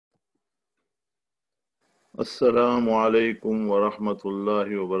Assalamu alaikum wa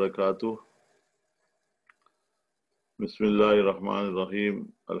rahmatullahi wa barakatuh. Bismillahir Rahmanir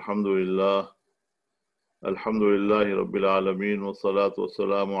Rahim. Alhamdulillah. Alhamdulillahi Rabbil Alameen. Wa salatu wa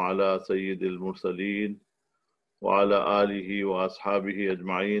salamu ala Sayyidil Mursaleen. Wa ala alihi wa ashabihi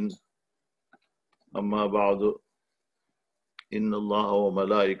ajma'in. Amma ba'du. Inna Allaha wa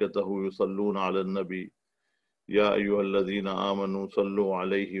malaikatahu yusalluna ala nabi. Ya ayyuhalladhina amanu sallu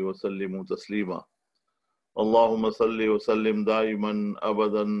alayhi wa sallimu taslima. اللهم صل وسلم دائما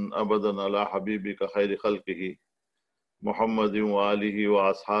أبدا على حبيبك خير خلقه محمد وآله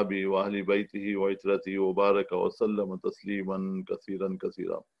وأصحابه وأهل بيته وعترته وبارك وسلم تسليما كثيرا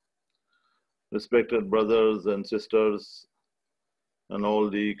كثيرا. Respected brothers and sisters and all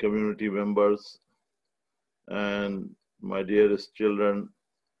the community members and my dearest children,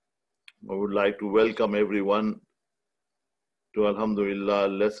 I would like to welcome everyone to Alhamdulillah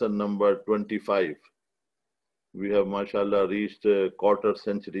lesson number 25. We have, mashallah, reached a quarter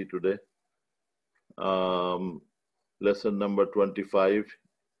century today. Lesson number 25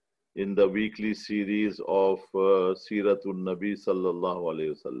 in the weekly series of Seerah Nabi sallallahu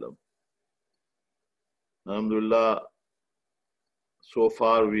alayhi wasallam. Alhamdulillah, so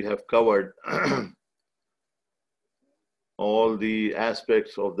far we have covered all the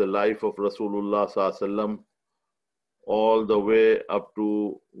aspects of the life of Rasulullah sallallahu alaihi wasallam, all the way up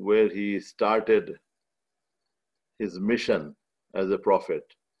to where he started his mission as a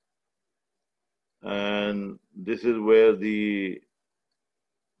prophet. And this is where the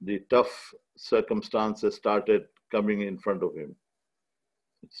tough circumstances started coming in front of him.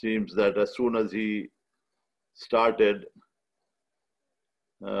 It seems that as soon as he started,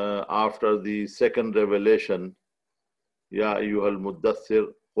 after the second revelation, Ya ayyuhal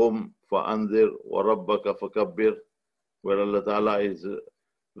muddathir, qum fa'anzir wa rabbaka fakabbir, where Allah Ta'ala is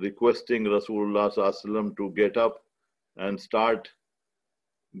requesting Rasulullah sallallahu alaihi wasallam to get up and start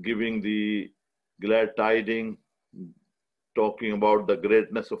giving the glad tidings, talking about the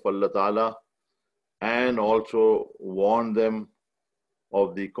greatness of Allah Ta'ala, and also warn them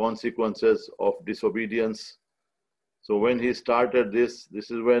of the consequences of disobedience. So when he started this is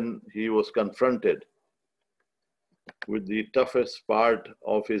when he was confronted with the toughest part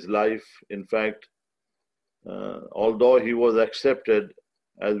of his life. In fact, although he was accepted,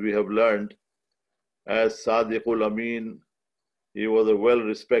 as we have learned, as Al-Emaan, he was a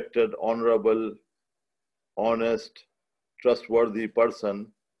well-respected, honorable, honest, trustworthy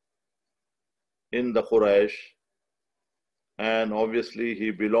person in the Quraysh, and obviously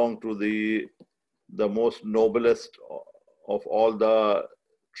he belonged to the most noblest of all the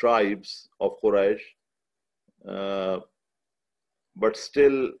tribes of Quraysh. But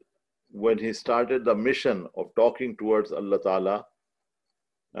still, when he started the mission of talking towards Allah Ta'ala,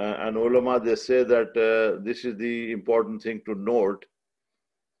 and ulama, they say that this is the important thing to note,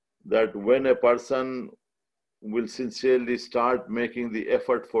 that when a person will sincerely start making the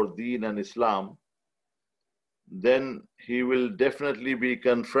effort for Deen and Islam, then he will definitely be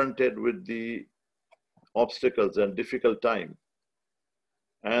confronted with the obstacles and difficult time.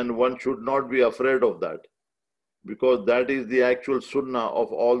 And one should not be afraid of that, because that is the actual sunnah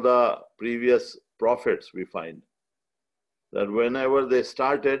of all the previous prophets. We find that whenever they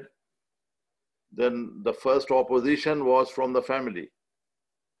started, then the first opposition was from the family,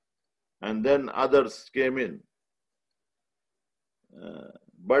 and then others came in.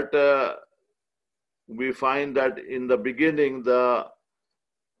 But we find that in the beginning, the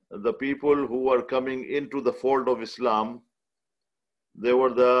people who were coming into the fold of Islam, they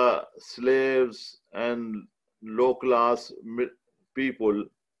were the slaves and low-class people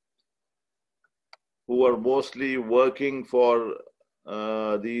who were mostly working for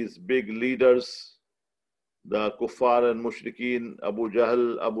these big leaders, the Kuffar and Mushrikeen, Abu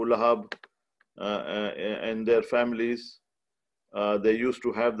Jahl, Abu Lahab, and their families. They used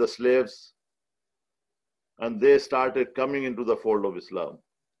to have the slaves, and they started coming into the fold of Islam.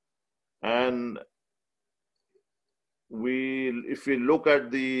 And if we look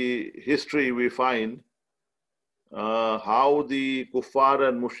at the history, we find how the Kuffar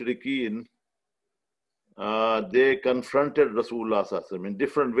and Mushrikeen, they confronted Rasulullah sallallahu alaihi wasallam in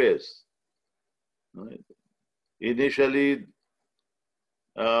different ways. Right? Initially,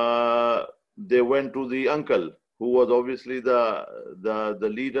 they went to the uncle, who was obviously the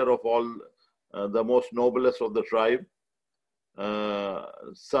leader of all, the most noblest of the tribe,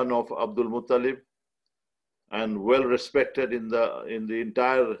 son of Abdul Muttalib, and well respected in the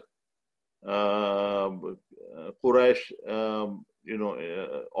entire Quraysh.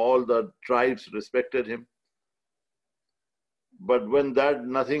 All the tribes respected him. But when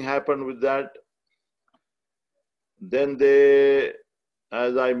nothing happened with that, Then they,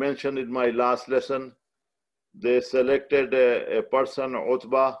 as I mentioned in my last lesson, they selected a person,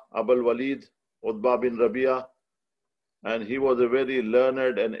 Utbah Abul Walid, Utbah bin Rabia, and he was a very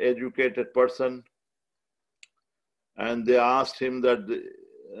learned and educated person. And they asked him that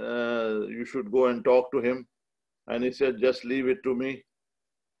you should go and talk to him. And he said, just leave it to me.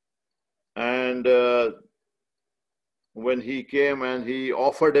 And when he came and he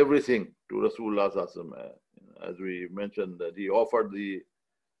offered everything to Rasulullah, as we mentioned, that he offered the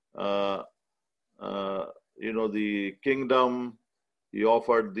the kingdom, he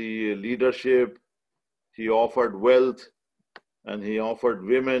offered the leadership, he offered wealth, and he offered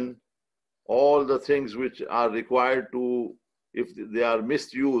women, all the things which are required to, if they are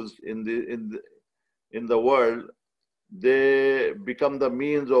misused in the world, they become the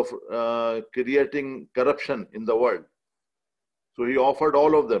means of creating corruption in the world. So he offered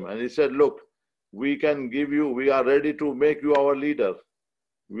all of them, and he said, look, we can give you, we are ready to make you our leader.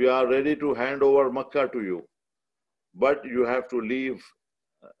 We are ready to hand over Makkah to you, but you have to leave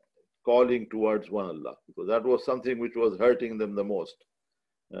calling towards one Allah, because that was something which was hurting them the most.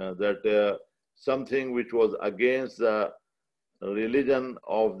 Something which was against the religion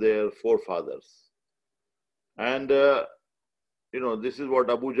of their forefathers. And this is what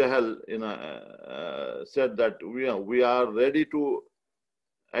Abu Jahl said, that we are ready to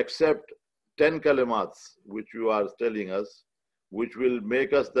accept 10 kalimats which you are telling us, which will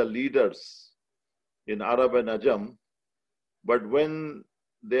make us the leaders in Arab and Ajam. But when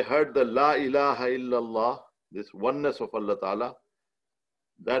they heard the La ilaha illallah, this oneness of Allah Ta'ala,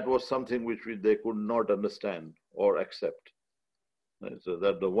 that was something which they could not understand or accept. So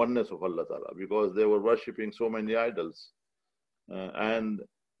that the oneness of Allah Ta'ala, because they were worshipping so many idols. And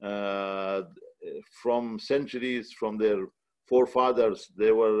from centuries, from their forefathers,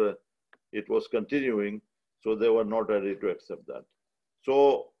 it was continuing, so they were not ready to accept that.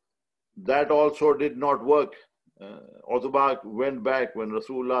 So that also did not work. Utbah went back when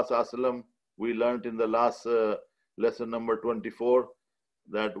Rasulullah Sallallahu Alaihi Wasallam, we learned in the last lesson number 24,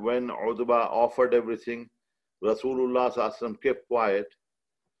 that when Utbah offered everything, Rasulullah Sallallahu Alaihi Wasallam kept quiet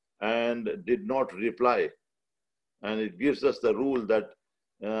and did not reply. And it gives us the rule that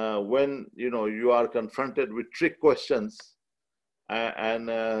when you are confronted with trick questions and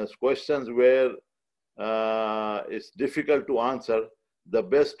questions where it's difficult to answer, the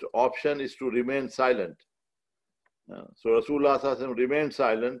best option is to remain silent. So Rasulullah Sallallahu Alaihi Wasallam remained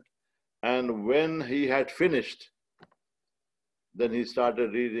silent, and when he had finished, then he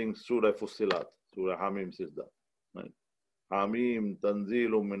started reading Surah Fussilat, Surah Hamim Sizda. Right? Hamim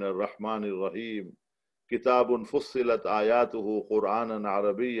Tanzilum min ar-Rahman ar-Rahim Kitabun Fussilat Ayatuhu Qur'anan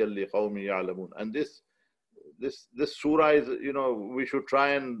Arabiyyan li qawmi ya'lamun. And this surah is, we should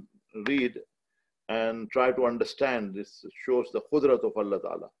try and read and try to understand. This shows the qudrat of Allah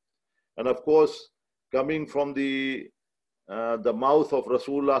Ta'ala. And of course, coming from the mouth of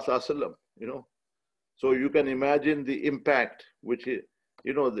Rasulullah Sallallahu Alaihi Wasallam, so you can imagine the impact, which,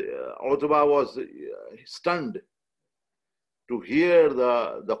 Utbah was stunned to hear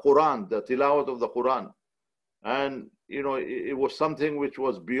the Quran, the tilawat of the Quran. And, it was something which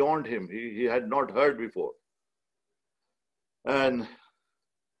was beyond him. He had not heard before. And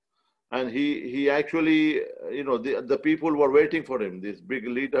he actually, the people were waiting for him, these big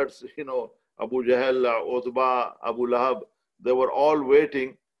leaders, Abu Jahl, Utbah, Abu Lahab, they were all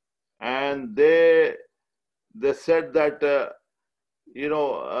waiting. And they said that,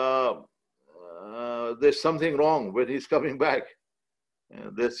 there's something wrong when he's coming back.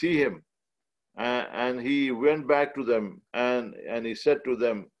 They see him. And he went back to them and he said to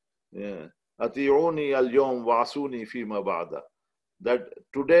them, Ati'uni al-yawm wa'asuni fima ba'da. That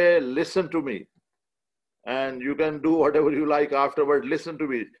today, listen to me. And you can do whatever you like afterward. Listen to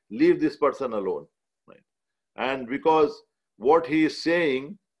me. Leave this person alone. Right? And because what he is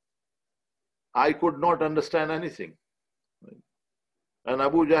saying, I could not understand anything. Right? And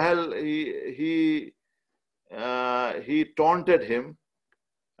Abu Jahl, he taunted him,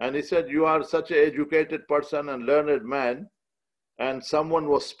 and he said, you are such an educated person and learned man, and someone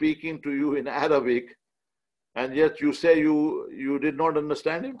was speaking to you in Arabic, and yet you say you did not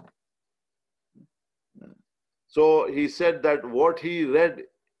understand him? So he said that what he read,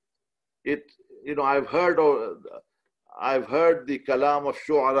 I've heard the kalam of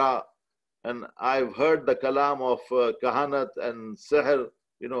shu'ara, and I've heard the kalam of kahanat and sihr,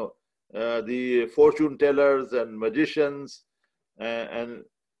 the fortune tellers and magicians and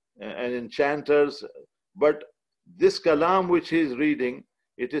enchanters. But this kalam which he is reading,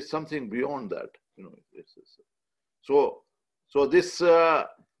 it is something beyond that. So this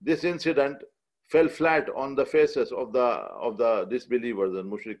incident fell flat on the faces of the disbelievers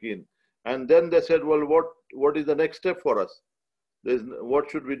and mushrikeen. And then they said, well, what is the next step for us? What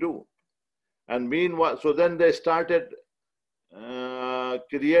should we do? And meanwhile, so then they started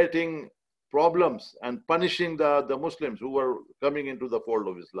creating problems and punishing the Muslims who were coming into the fold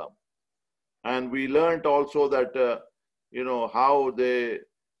of Islam. And we learned also that, how they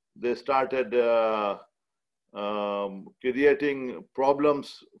started creating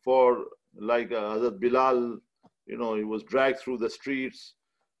problems for, like Hazrat Bilal, he was dragged through the streets.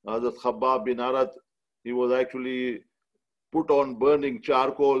 Hazrat Khabbab bin Arat, he was actually put on burning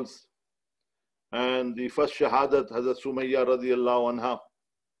charcoals. And the first shahadat, Hazrat Sumayya radiallahu anha,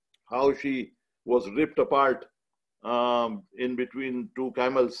 how she was ripped apart in between two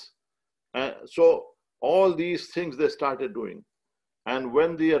camels. So all these things they started doing. And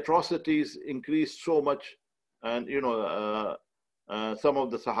when the atrocities increased so much, and some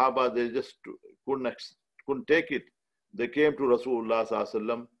of the Sahaba, they just couldn't take it. They came to Rasulullah sallallahu alaihi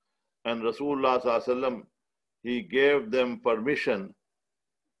wasallam, and Rasulullah sallallahu alaihi wasallam, he gave them permission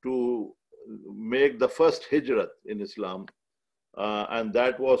to make the first hijrat in Islam, and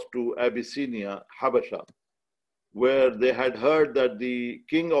that was to Abyssinia, Habasha, where they had heard that the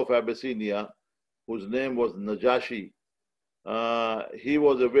king of Abyssinia, whose name was Najashi, he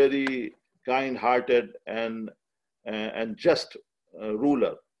was a very kind-hearted and just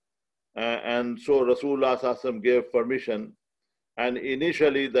ruler. And so Rasulullah sallallahu alaihi wasallam gave permission. And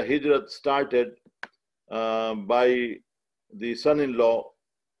initially the hijrat started by the son-in-law,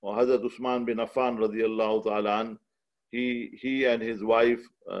 Hazrat Usman bin Affan radiallahu ta'ala an. He and his wife,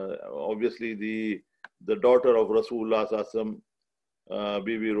 obviously the daughter of Rasulullah sallallahu alaihi wasallam,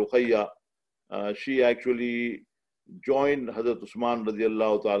 Bibi Ruqayya, she actually joined Hazrat Usman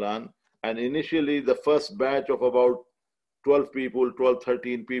radiallahu ta'ala an. And initially the first batch of about 12 people, 12,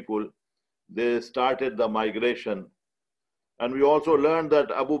 13 people, they started the migration. And we also learned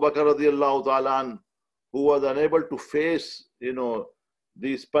that Abu Bakr radiallahu ta'ala an, who was unable to face,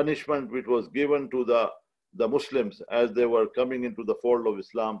 this punishment which was given to the Muslims as they were coming into the fold of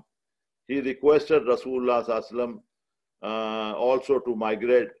Islam, he requested Rasulullah sallallahu alaihi wasallam also to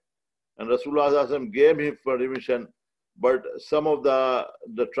migrate. And Rasulullah sallallahu alaihi wasallam gave him permission, but some of the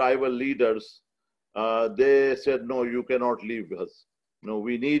tribal leaders, they said, no, you cannot leave us. No,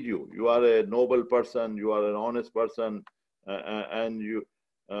 we need you. You are a noble person, you are an honest person, and you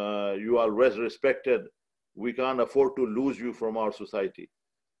are well respected. We can't afford to lose you from our society.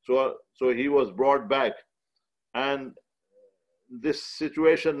 So he was brought back. And this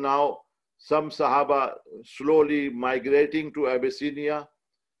situation now, some Sahaba slowly migrating to Abyssinia,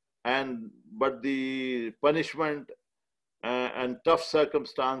 but the punishment and tough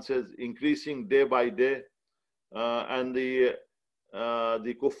circumstances increasing day by day, and the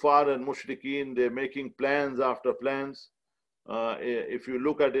kuffar and mushrikeen, they're making plans after plans. If you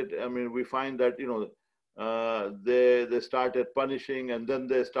look at it, I mean, we find that they started punishing, and then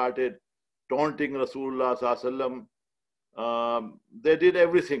they started taunting Rasulullah sallallahu alaihi wasallam. They did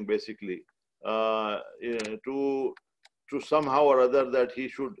everything basically to somehow or other that he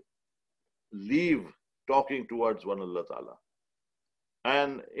should leave talking towards one Allah Ta'ala.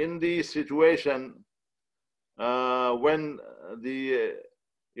 And in the situation, when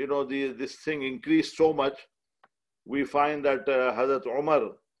this thing increased so much, we find that Hazrat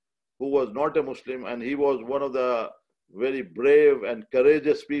Umar, who was not a Muslim, and he was one of the very brave and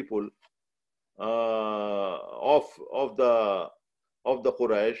courageous people of the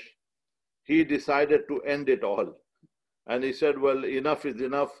Quraysh, he decided to end it all. And he said, well, enough is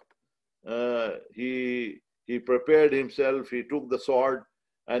enough. He prepared himself, he took the sword,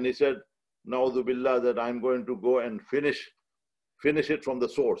 and he said, Na'udhu billah, that I'm going to go and finish it from the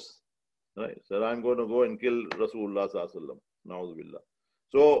source. Right? So I'm going to go and kill Rasulullah sallallahu alaihi wasallam. Na'udhu billah.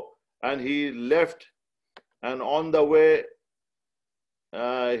 So, and he left, and on the way,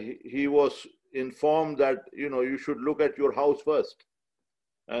 he was informed that, you should look at your house first.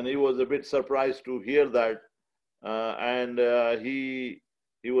 And he was a bit surprised to hear that. And he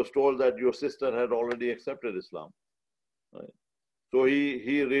was told that your sister had already accepted Islam. Right? So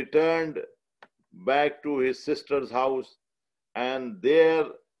he returned back to his sister's house, and there,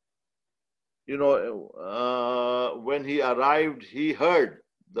 when he arrived, he heard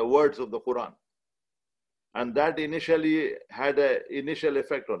the words of the Quran. And that initially had an initial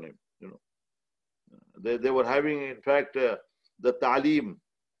effect on him. They were having, in fact, the ta'aleem,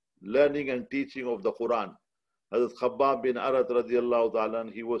 learning and teaching of the Quran. Hazrat Khabbab bin Arat radiallahu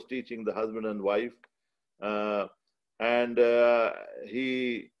ta'ala, he was teaching the husband and wife. And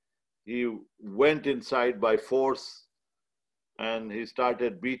he went inside by force, and he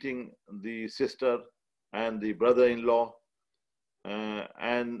started beating the sister and the brother-in-law.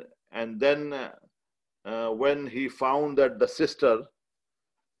 And then when he found that the sister,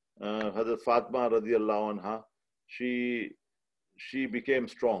 Hazrat Fatma radiallahu anha, she became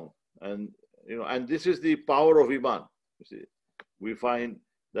strong. And and this is the power of Iman. You see, we find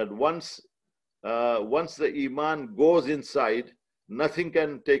that once the Iman goes inside, nothing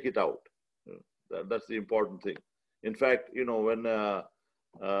can take it out. That's the important thing. In fact, when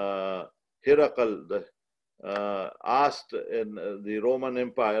Herakl asked in the Roman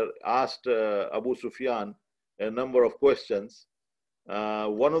Empire, asked Abu Sufyan a number of questions.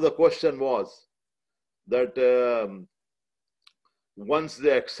 One of the questions was that once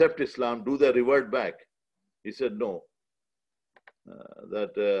they accept Islam, do they revert back? He said no.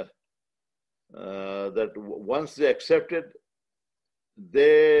 That once they accept it,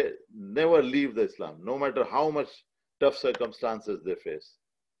 they never leave the Islam, no matter how much tough circumstances they face.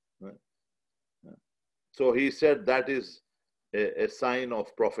 So he said that is a sign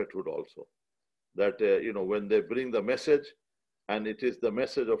of prophethood also. That when they bring the message, and it is the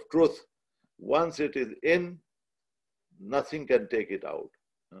message of truth, once it is in, nothing can take it out.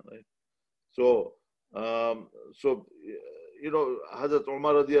 Right? So, Hazrat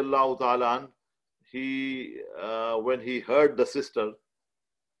Umar radiallahu ta'ala, when he heard the sister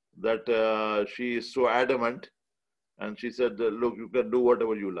that she is so adamant, and she said, look, you can do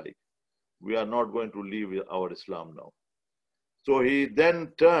whatever you like. We are not going to leave our Islam now. So he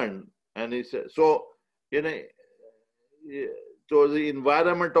then turned and he said, so the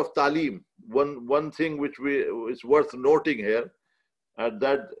environment of Talim, one thing which is worth noting here,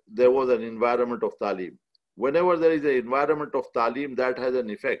 that there was an environment of Talim. Whenever there is an environment of Talim, that has an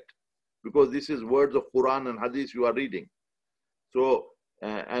effect, because this is words of Quran and Hadith you are reading. So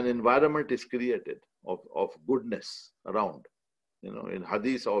an environment is created of goodness around. In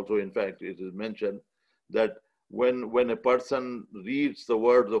Hadith also, in fact, it is mentioned that when a person reads the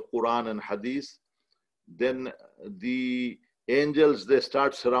words of Quran and Hadith, then the angels, they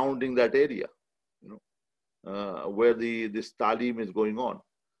start surrounding that area, where this talim is going on.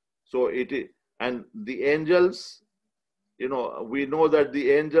 So and the angels, we know that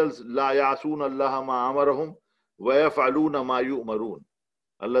the angels, la ya'sun Allah ma amarahum wa yaf'aluna ma yu'marun.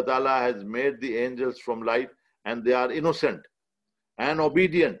 Allah Ta'ala has made the angels from light, and they are innocent and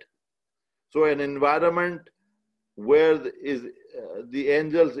obedient. So an environment where the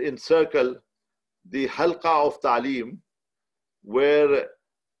angels encircle the halqa of talim, where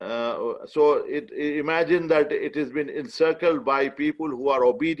imagine that it has been encircled by people who are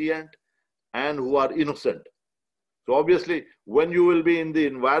obedient and who are innocent. So obviously, when you will be in the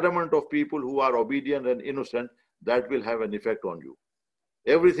environment of people who are obedient and innocent, that will have an effect on you.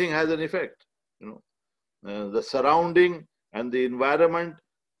 Everything has an effect. The surrounding and the environment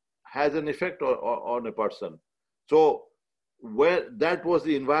has an effect on a person. So that was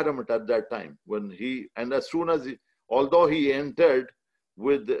the environment at that time and as soon as although he entered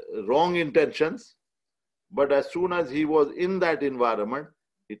with wrong intentions, but as soon as he was in that environment,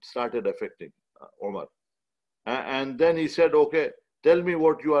 it started affecting Umar. And then he said, okay, tell me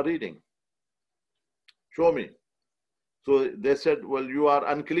what you are reading. Show me. So they said, well, you are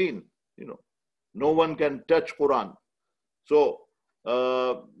unclean. No one can touch Quran. So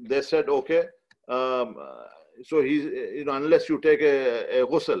they said, okay. So he's, unless you take a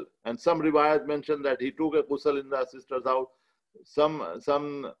ghusl. And some riwayat mentioned that he took a ghusl in the sister's house. In some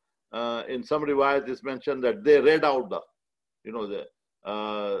riwayat it's mentioned that they read out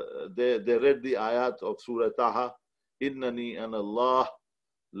they read the ayat of Surah Taha, Innani ana Allah,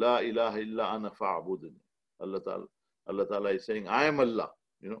 la ilaha illa ana fa'budni. Allah Ta'ala is saying, I am Allah.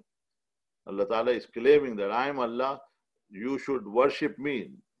 Allah Ta'ala is claiming that I am Allah, you should worship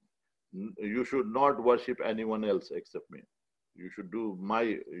me. You should not worship anyone else except me. You should do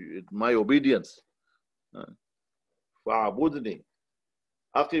my obedience. Fa'budni.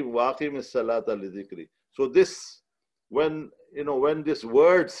 Aqim wa aqim as-salata li dhikri. So this, when these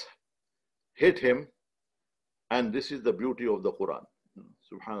words hit him, and this is the beauty of the Quran.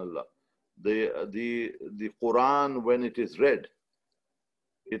 Subhanallah. The Quran, when it is read,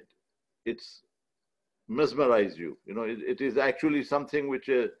 it's mesmerize you. It is actually something which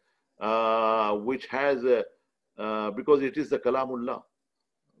has because it is the Kalamullah,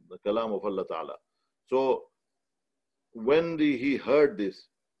 the Kalam of Allah Ta'ala. So when he heard this,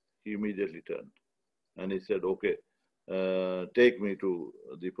 he immediately turned and he said, okay, take me to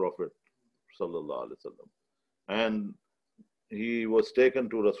the Prophet Sallallahu Alaihi Wasallam. And he was taken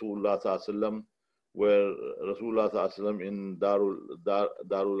to Rasulullah Sallallahu Alaihi Wasallam, where Rasulullah Sallallahu Alaihi Wasallam in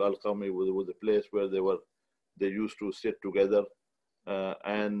Darul Alqam was a place where they were They used to sit together,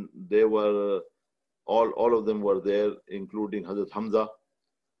 and they were all of them were there, including Hazrat Hamza.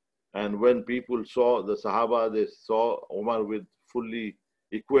 And when people saw the Sahaba, they saw Umar with fully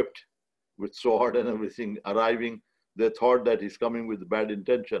equipped with sword and everything arriving. They thought that he's coming with bad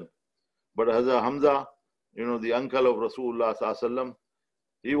intention. But Hazrat Hamza, the uncle of Rasulullah Sallallahu Alaihi Wasallam,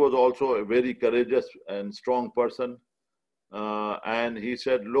 he was also a very courageous and strong person. And he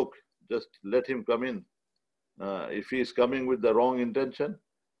said, look, just let him come in. If he is coming with the wrong intention,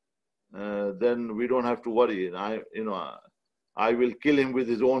 then we don't have to worry. And I will kill him with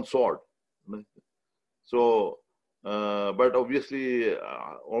his own sword. So, but obviously,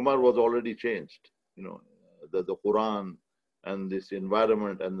 Omar was already changed. The Quran and this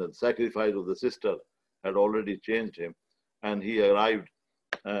environment and the sacrifice of the sister had already changed him. And he arrived,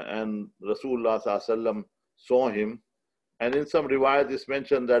 and Rasulullah Sallallahu Alaihi Wasallam saw him. And in some riwayat, it's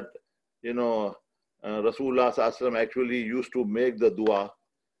mentioned that, Rasulullah Sallallahu Alaihi Wasallam actually used to make the dua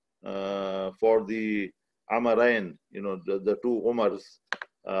for the Amarain, the two Umars,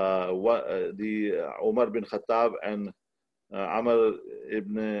 the Umar bin Khattab and Amr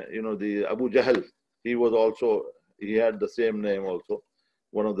ibn, the Abu Jahl. He had the same name also,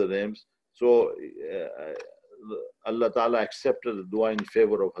 one of the names. So Allah Ta'ala accepted the dua in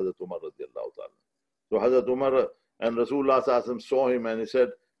favor of Hazrat Umar radiallahu ta'ala. So Hazrat Umar and Rasulullah Sallallahu Alaihi Wasallam saw him and he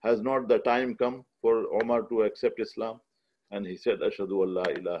said, has not the time come for Umar to accept Islam? And he said, Ashhadu an la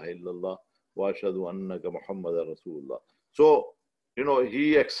ilaha illallah wa ashhadu annaka Muhammadan Rasulullah. So,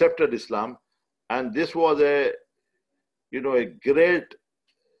 he accepted Islam, and this was a great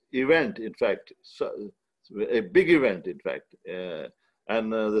event, in fact, a big event, in fact.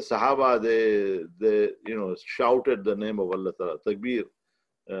 And the Sahaba, they shouted the name of Allah Ta'ala, Takbir,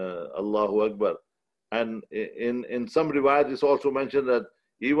 Allahu Akbar. And in some riwayat, it's also mentioned that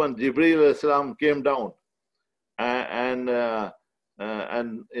even Jibreel Islam came down and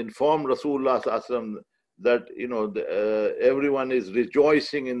informed Rasulullah Sallallahu Alaihi Wasallam that everyone is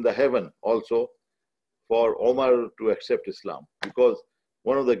rejoicing in the heaven also for Omar to accept Islam, because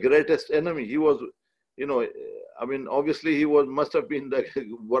one of the greatest enemy, he was, obviously he must have been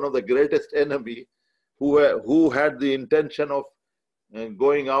one of the greatest enemy who had the intention of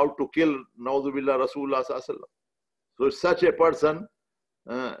going out to kill Naudzubillah Rasulullah Sallallahu Alaihi Wasallam. So such a person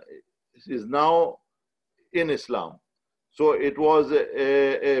is now in Islam. So it was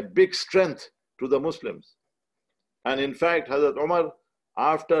a big strength to the Muslims. And in fact, Hazrat Umar,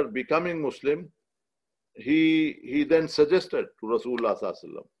 after becoming Muslim, he then suggested to Rasulullah Sallallahu Alaihi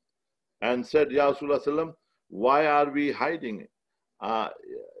Wasallam and said, Ya Rasulullah Sallallahu Alaihi Wasallam, why are we hiding?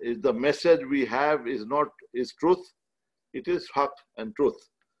 Is the message we have is truth? It is haqq and truth.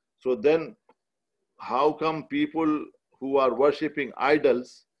 So then how come people who are worshipping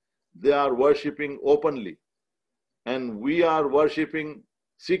idols, they are worshipping openly, and we are worshipping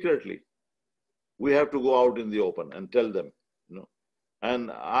secretly? We have to go out in the open and tell them,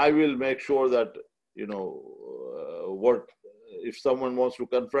 and I will make sure that, what if someone wants to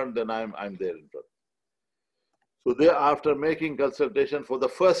confront, then I'm there in front. So they, after making consultation for the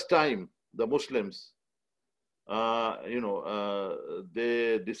first time, the Muslims,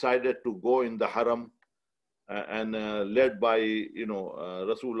 they decided to go in the haram, and led by,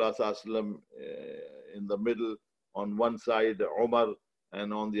 Rasulullah Sallallahu Alaihi Wasallam in the middle, on one side Umar,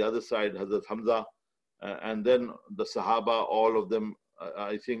 and on the other side Hazrat Hamza, and then the Sahaba, all of them,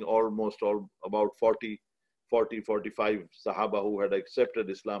 I think almost about 45 Sahaba who had accepted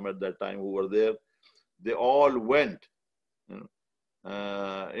Islam at that time, who were there. They all went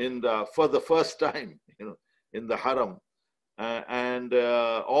for the first time, in the haram, and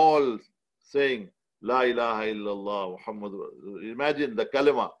all saying La ilaha illallah Muhammad. Imagine the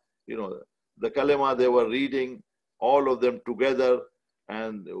kalima, the kalima they were reading, all of them together,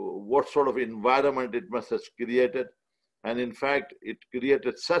 and what sort of environment it must have created. And in fact, it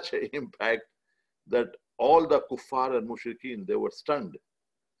created such an impact that all the kuffar and mushrikeen, they were stunned.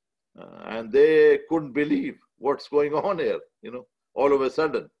 And they couldn't believe what's going on here, all of a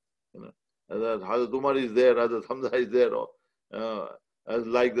sudden. Hazrat Umar is there, Hazrat Hamza is there, as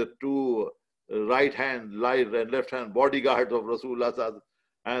like the two right and left hand bodyguards of Rasulullah,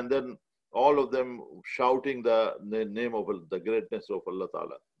 and then all of them shouting the name of the greatness of Allah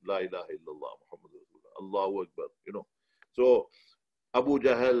Ta'ala, La ilaha illallah Muhammad Rasulullah, Allahu Akbar, So Abu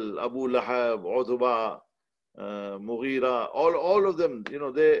Jahl, Abu Lahab, Utba, Mughira, all of them,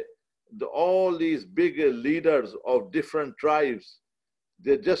 all these big leaders of different tribes,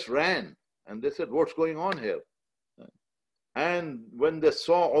 they just ran and they said, what's going on here? And when they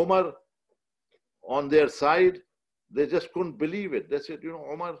saw Umar on their side, they just couldn't believe it. They said,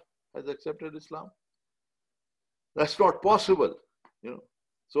 Umar has accepted Islam. That's not possible, you know.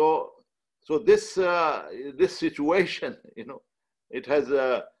 So this this situation, you know, it has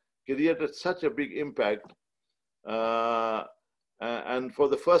created such a big impact, uh, and for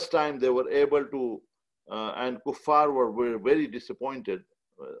the first time they were able to, and kuffar were very disappointed,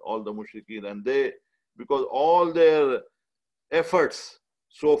 all the mushrikeen, and they, because all their efforts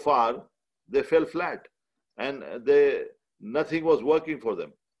so far, they fell flat, and they, nothing was working for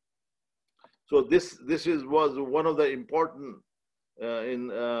them. So this was one of the important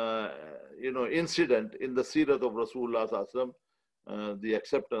in you know, incident in the seerah of Rasulullah Sallallahu Alaihi Wasallam, the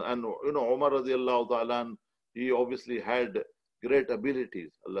acceptance. And you know, Umar radiallahu ta'ala, he obviously had great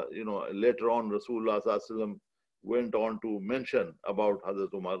abilities. You know, later on Rasulullah Sallallahu Alaihi Wasallam went on to mention about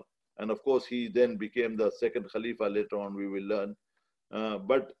Hazrat Umar, and of course he then became the second Khalifa. Later on we will learn,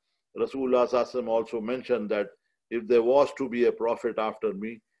 but Rasulullah Sallallahu Alaihi Wasallam also mentioned that if there was to be a prophet after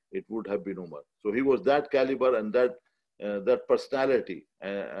me, it would have been Umar. So he was that caliber and that personality,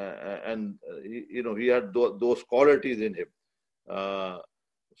 and you know, he had those qualities in him.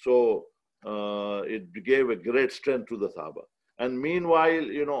 So it gave a great strength to the Sahaba. And meanwhile,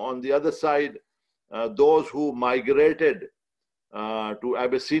 you know, on the other side, those who migrated to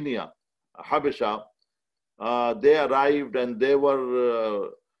Abyssinia, Habasha, they arrived and they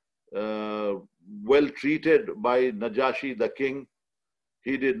were well treated by Najashi, the king.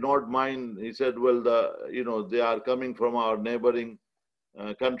 He did not mind. He said, well, you know, they are coming from our neighboring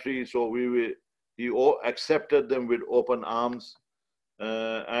country, so he accepted them with open arms,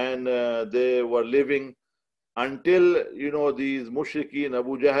 and they were living until, you know, these mushrikeen,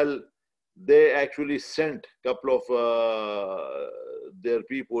 Abu Jahl, they actually sent a couple of their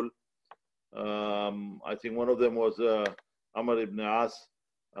people. I think one of them was Amr ibn As,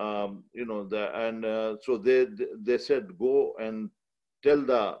 you know, so they said, go and tell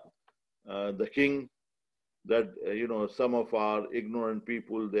the king that you know, some of our ignorant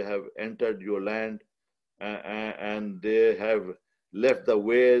people, they have entered your land, and they have left the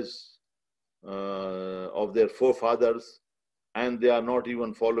ways of their forefathers, and they are not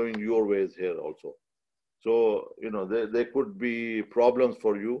even following your ways here also. So you know, there could be problems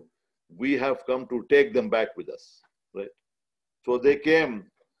for you. We have come to take them back with us, right? So they came.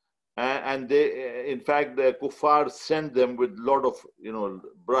 And they, in fact, the kuffar sent them with a lot of, you know,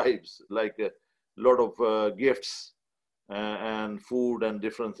 bribes, like a lot of gifts and food and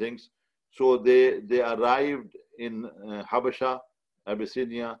different things. So they arrived in Habasha,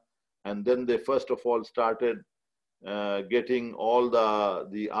 Abyssinia, and then they first of all started getting all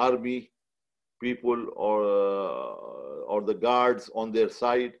the army people or the guards on their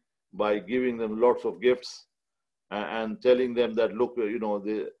side by giving them lots of gifts and telling them that, look, you know,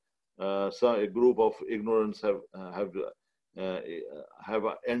 a group of ignorants have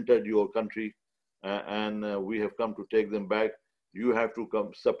entered your country, and we have come to take them back. You have to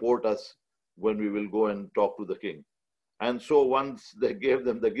come support us when we will go and talk to the king. And so once they gave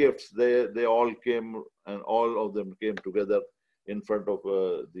them the gifts, they all came, and all of them came together in front of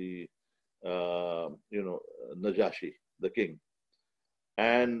the you know, Najashi, the king.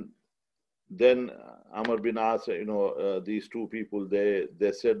 And then Amr bin As, you know, these two people, they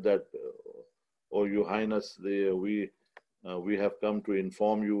said that, oh, your highness, we have come to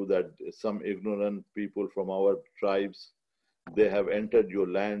inform you that some ignorant people from our tribes, they have entered your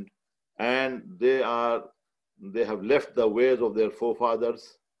land, and they have left the ways of their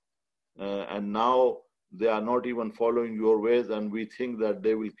forefathers, and now they are not even following your ways, and we think that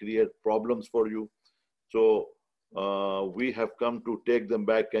they will create problems for you. So we have come to take them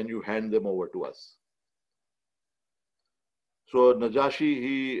back. Can you hand them over to us? So Najashi,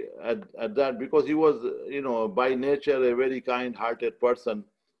 he at that, because he was, you know, by nature a very kind-hearted person,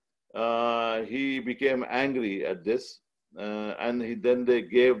 he became angry at this, and then they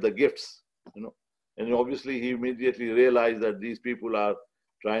gave the gifts, you know, and obviously he immediately realized that these people are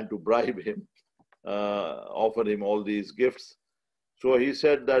trying to bribe him, offer him all these gifts. So he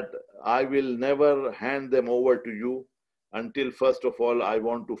said that I will never hand them over to you until first of all I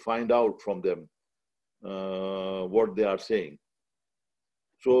want to find out from them what they are saying.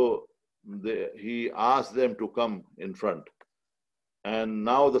 So he asked them to come in front. And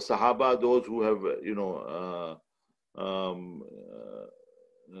now the Sahaba, those who have, you know,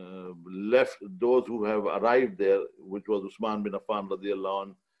 left, those who have arrived there, which was Usman bin Affan radiallahu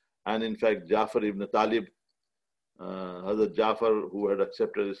anh, and in fact Jafar ibn Talib, Hazrat Jafar, who had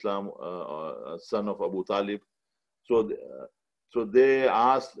accepted Islam, son of Abu Talib. So they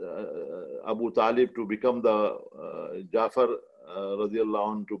asked Abu Talib to become the Jafar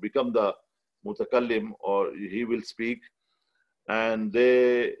radiallahu anh, to become the mutakallim, or he will speak. And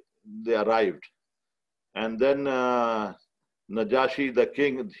they arrived. And then Najashi, the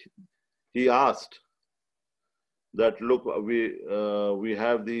king, he asked that, look, we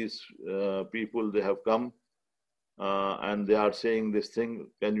have these people, they have come and they are saying this thing.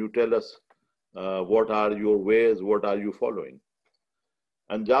 Can you tell us what are your ways? What are you following?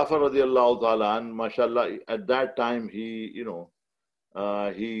 And Jafar radiallahu ta'ala, and mashallah, at that time, he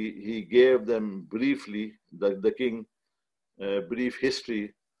gave them briefly, the king, brief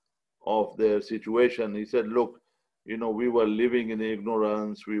history of their situation. He said, look, we were living in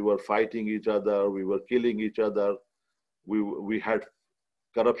ignorance, we were fighting each other, we were killing each other, we had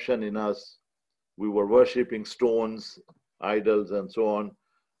corruption in us, we were worshipping stones, idols, and so on.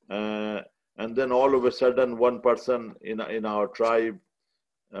 And then all of a sudden, one person in our tribe,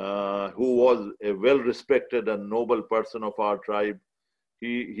 who was a well-respected and noble person of our tribe,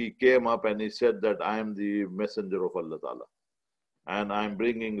 he came up and he said that I am the messenger of Allah Ta'ala, and I'm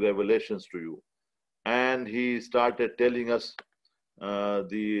bringing revelations to you. And he started telling us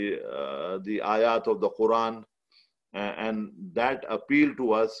the ayat of the Quran, and that appealed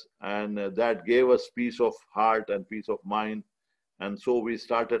to us, and that gave us peace of heart and peace of mind. And so we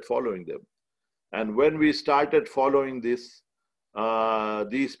started following them. And when we started following this,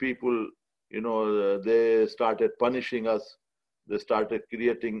 these people, they started punishing us. They started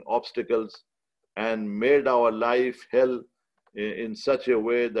creating obstacles and made our life hell in such a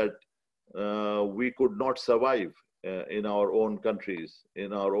way that we could not survive in our own countries,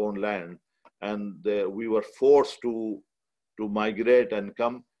 in our own land. And we were forced to migrate and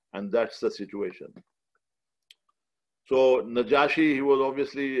come, and that's the situation. So Najashi, he was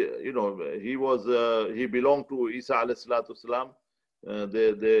obviously, he belonged to Isa alayhi salatu salam,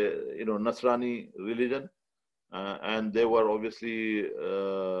 the Nasrani religion, and they were obviously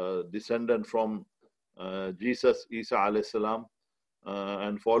descendant from Jesus, Isa alayhi salam,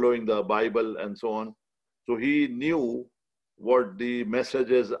 and following the Bible and so on. So he knew what the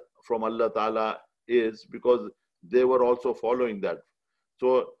messages from Allah Ta'ala is, because they were also following that.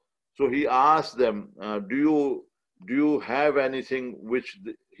 So he asked them, do you have anything which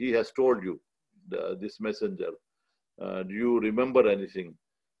he has told you, this messenger? Do you remember anything?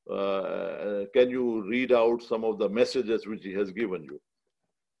 Can you read out some of the messages which he has given you?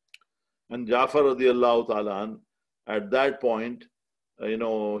 And Jafar radiallahu ta'ala, at that point,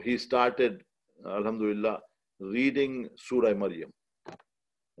 he started, alhamdulillah, reading Surah Maryam.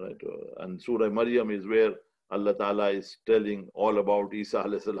 Right? And Surah Maryam is where Allah Ta'ala is telling all about Isa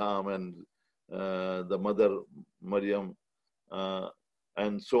alayhi salam and the mother Maryam,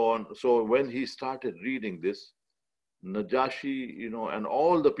 and so on. So when he started reading this, Najashi, and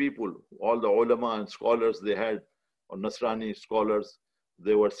all the people, all the ulama and scholars they had, or Nasrani scholars,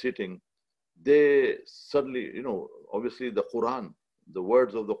 they were sitting. They suddenly, obviously the Quran, the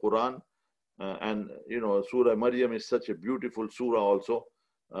words of the Quran, and Surah Maryam is such a beautiful surah also.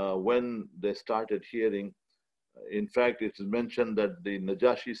 When they started hearing, in fact, it is mentioned that the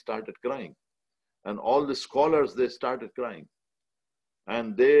Najashi started crying, and all the scholars, they started crying,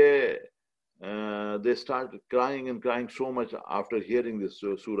 and they started crying and crying so much after hearing this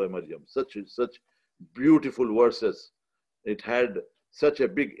Surah Maryam. Such beautiful verses. It had such a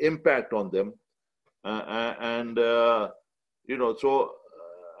big impact on them, and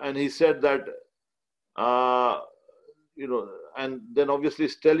and he said that and then obviously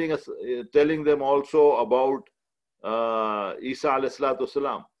telling them also about Isa alayhi salatu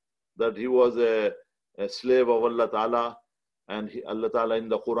salam, that he was a slave of Allah Ta'ala, and Allah Ta'ala in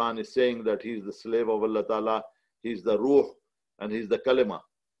the Quran is saying that he's the slave of Allah Ta'ala, he's the ruh, and he's the kalima.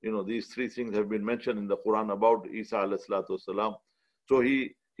 These three things have been mentioned in the Quran about Isa alayhi salatu salam. So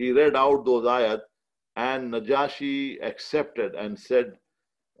he read out those ayat, and Najashi accepted and said,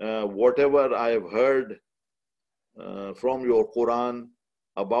 whatever I have heard from your Quran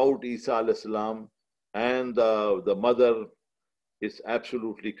about Isa alayhi salam and the mother is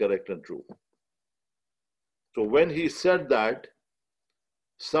absolutely correct and true. So when he said that,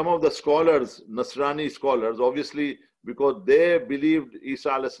 some of the scholars, Nasrani scholars, obviously because they believed Isa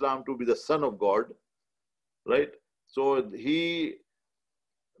alayhi salam to be the son of God, right? So they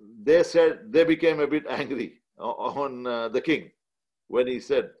said, they became a bit angry on the king when he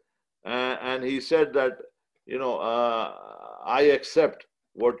said, and he said that, I accept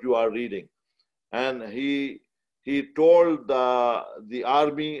what you are reading. And he told the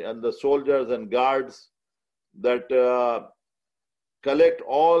army and the soldiers and guards that collect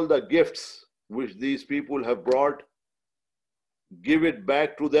all the gifts which these people have brought, give it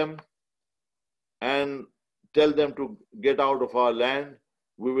back to them, and tell them to get out of our land.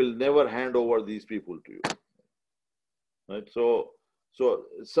 We will never hand over these people to you. Right? So So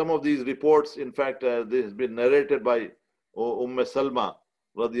some of these reports, in fact, this has been narrated by Salma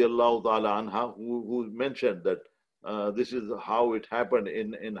radiallahu ta'ala anha, who mentioned that this is how it happened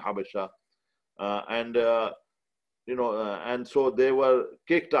in Habasha. And so they were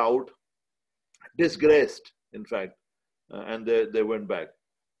kicked out, disgraced, in fact, and they went back.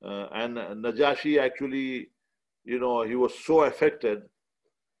 And Najashi actually, he was so affected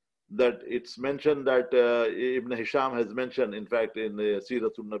that it's mentioned that Ibn Hisham has mentioned, in fact, in the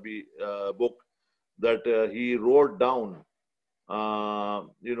Seerah Nabi book, that he wrote down, on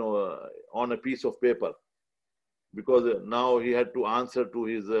a piece of paper, because now he had to answer to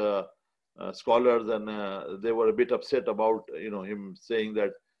his scholars, and they were a bit upset about, him saying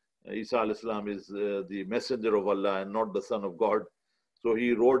that Isa al-Islam is the messenger of Allah and not the son of God. So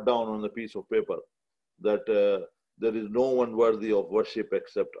he wrote down on a piece of paper that there is no one worthy of worship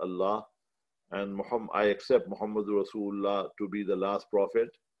except Allah, and I accept Muhammad Rasulullah to be the last prophet,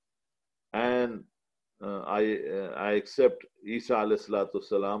 and I accept Isa alayhi salatu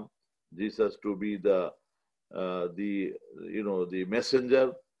salam, Jesus, to be the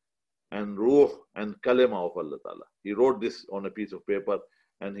messenger and ruh and kalima of Allah Ta'ala. He wrote this on a piece of paper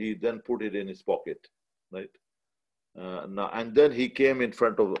and he then put it in his pocket, right? And then he came in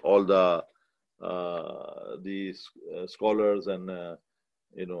front of all the scholars, and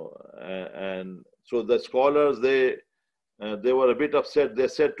and so the scholars, they were a bit upset. They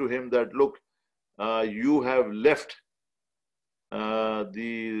said to him that, look, you have left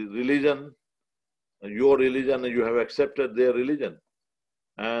the religion, your religion, and you have accepted their religion,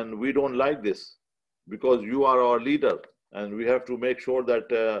 and we don't like this, because you are our leader and we have to make sure that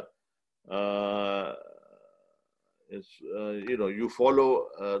you follow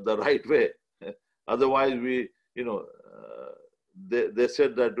the right way. Otherwise, they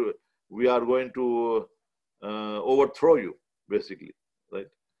said that we are going to overthrow you, basically, right?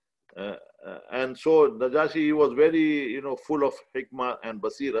 And so Najashi, he was very, full of hikmah and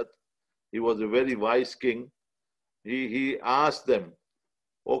basirat. He was a very wise king. He asked them,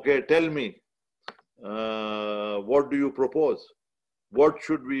 okay, tell me, what do you propose? What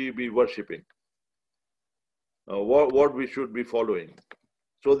should we be worshipping? What we should be following?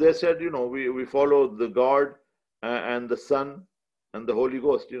 So they said, we follow the God and the Son and the Holy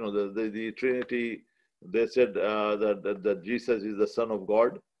Ghost, the Trinity. They said that Jesus is the Son of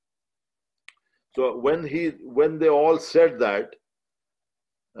God. So when they all said that,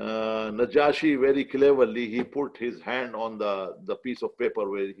 Najashi very cleverly, he put his hand on the piece of paper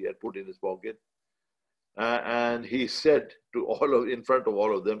where he had put in his pocket, and he said to in front of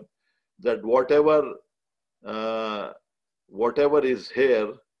all of them, that whatever is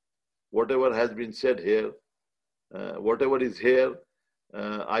here, whatever has been said here, whatever is here,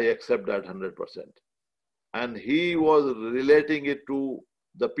 I accept that 100%. And he was relating it to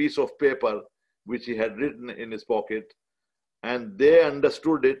the piece of paper which he had written in his pocket, and they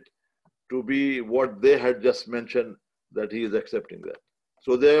understood it to be what they had just mentioned, that he is accepting that.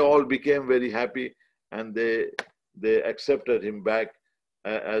 So they all became very happy, and they accepted him back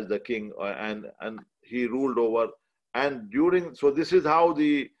as the king, and he ruled over. And so this is how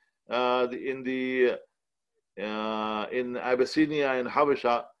in Abyssinia and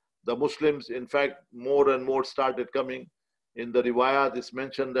Habasha, the Muslims, in fact, more and more started coming. In the riwayat, it's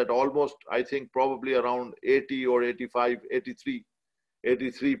mentioned that almost, I think, probably around 80 or 85,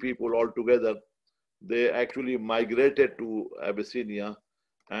 83 people altogether, they actually migrated to Abyssinia.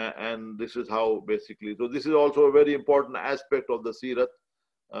 And this is how, basically, so this is also a very important aspect of the Seerah,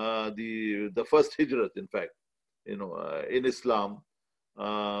 the first hijrat, in fact, in Islam,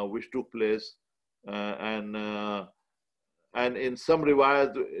 which took place. And in some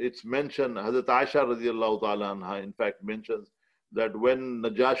riwayat, it's mentioned, Hazrat Aisha radiallahu ta'ala anha, in fact, mentions that when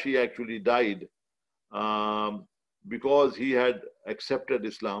Najashi actually died, because he had accepted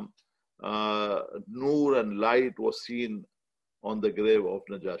Islam, nur and light was seen on the grave of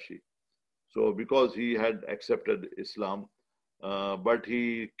Najashi. So because he had accepted Islam, but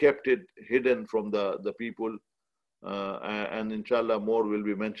he kept it hidden from the people, and inshallah more will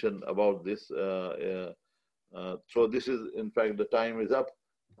be mentioned about this. So this is, in fact, the time is up,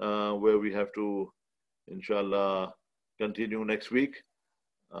 where we have to, inshallah, continue next week.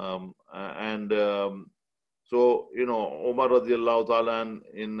 So, Umar radiallahu ta'ala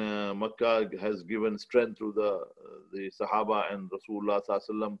in Makkah has given strength to the Sahaba and Rasulullah sallallahu alaihi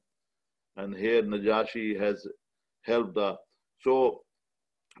wasallam, and here Najashi has helped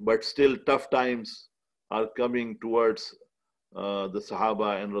but still tough times are coming towards the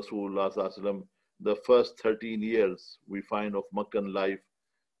Sahaba and Rasulullah sallallahu alaihi wasallam. The first 13 years we find of Meccan life,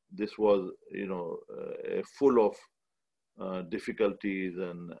 this was, full of difficulties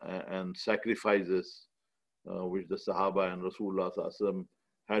and sacrifices which the Sahaba and Rasulullah Sallallahu Alaihi Wasallam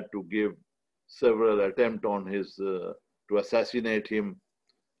had to give several attempts on his to assassinate him.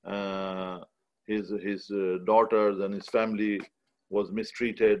 His daughters and his family was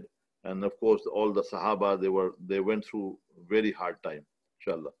mistreated, and of course all the Sahaba they went through very hard time.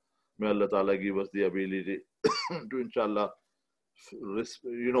 Inshallah, may Allah Taala give us the ability to inshallah.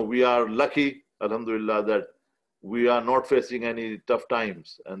 We are lucky, Alhamdulillah, that we are not facing any tough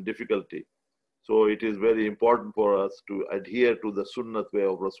times and difficulty. So it is very important for us to adhere to the sunnat way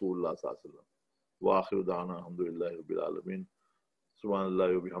of Rasulullah Sallallahu Alaihi Wasallam. Wa akhiru da'ana alhamdulillahi rabbil alamin.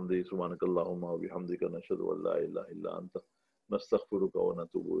 Subhanallahi wa bihamdihi, subhanakallahumma wa bihamdika, nashhadu an la ilaha illa anta, nastaghfiruka wa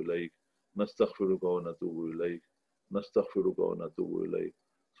natubu ilayk, nastaghfiruka wa natubu ilayk, nastaghfiruka wa natubu ilayk.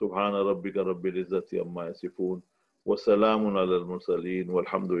 Subhana rabbika rabbil izzati amma yasifun, wa salamun ala al-mursaleen,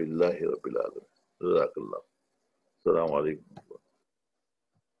 walhamdulillahi rabbil alamin. Jazakallah. Assalamu alaikum.